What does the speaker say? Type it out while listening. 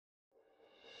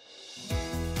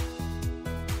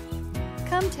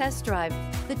Come test drive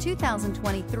the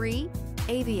 2023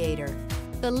 Aviator.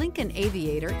 The Lincoln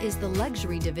Aviator is the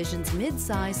luxury division's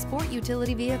mid-size sport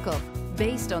utility vehicle.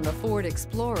 Based on the Ford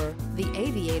Explorer, the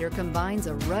Aviator combines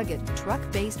a rugged,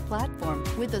 truck-based platform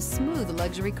with a smooth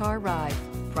luxury car ride.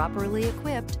 Properly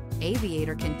equipped,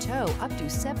 Aviator can tow up to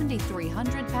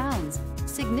 7,300 pounds,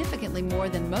 significantly more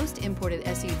than most imported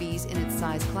SUVs in its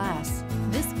size class.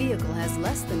 This vehicle has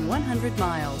less than 100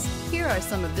 miles. Here are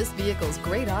some of this vehicle's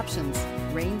great options: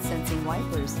 rain-sensing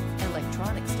wipers,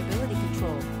 electronic stability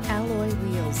control, alloy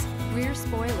wheels, rear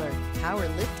spoiler, power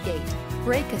liftgate,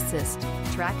 brake assist,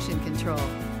 traction control,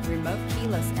 remote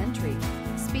keyless entry,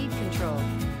 speed control,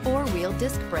 four-wheel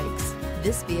disc brakes.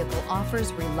 This vehicle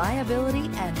offers reliability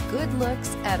and good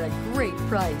looks at a great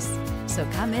price. So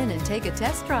come in and take a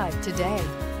test drive today.